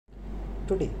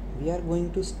Today we are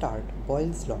going to start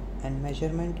Boyle's law and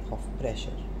measurement of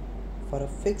pressure. For a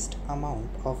fixed amount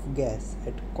of gas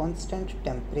at constant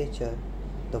temperature,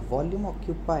 the volume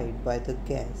occupied by the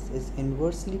gas is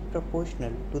inversely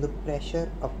proportional to the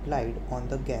pressure applied on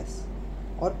the gas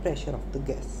or pressure of the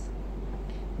gas.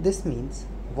 This means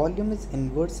volume is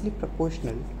inversely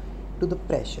proportional to the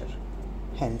pressure.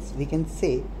 Hence, we can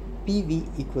say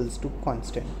PV equals to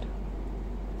constant.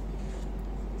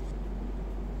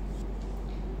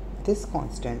 This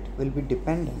constant will be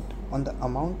dependent on the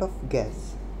amount of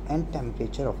gas and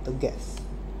temperature of the gas.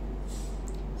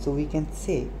 So we can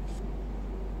say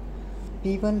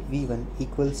P1V1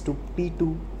 equals to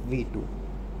P2V2.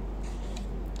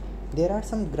 There are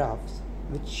some graphs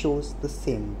which shows the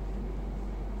same.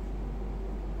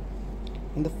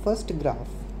 In the first graph,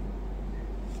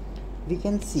 we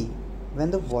can see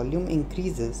when the volume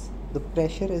increases, the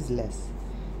pressure is less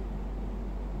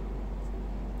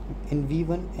in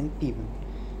V1 and P1,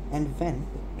 and when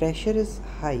pressure is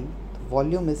high, the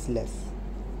volume is less,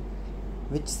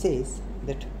 which says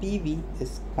that PV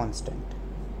is constant.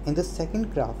 In the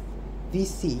second graph, we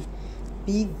see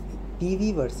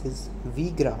PV versus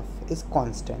V graph is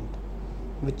constant,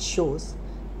 which shows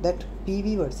that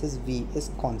PV versus V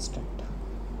is constant.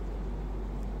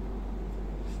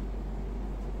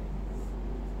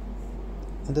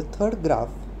 In the third graph,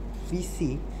 we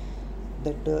see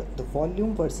that the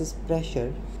volume versus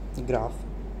pressure graph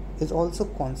is also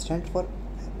constant for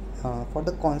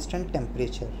the constant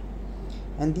temperature,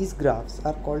 and these graphs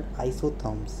are called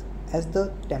isotherms as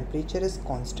the temperature is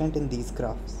constant in these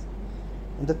graphs.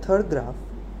 In the third graph,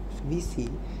 we see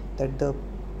that the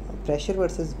pressure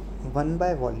versus 1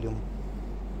 by volume,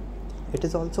 it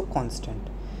is also constant,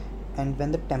 and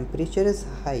when the temperature is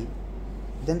high,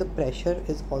 then the pressure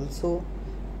is also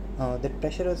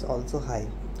high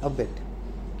a bit.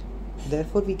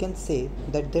 Therefore, we can say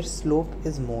that their slope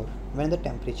is more when the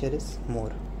temperature is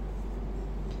more.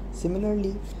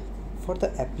 Similarly, for the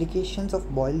applications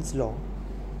of Boyle's law,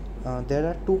 there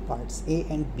are two parts, A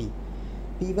and B.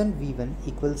 P1V1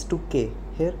 equals to K.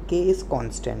 Here K is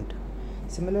constant.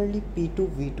 Similarly,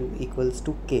 P2V2 equals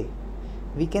to K.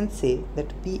 We can say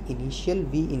that P initial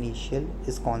V initial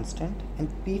is constant and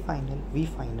P final V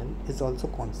final is also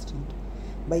constant.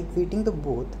 By equating the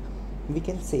both, we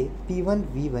can say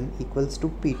P1V1 equals to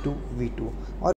P2V2, or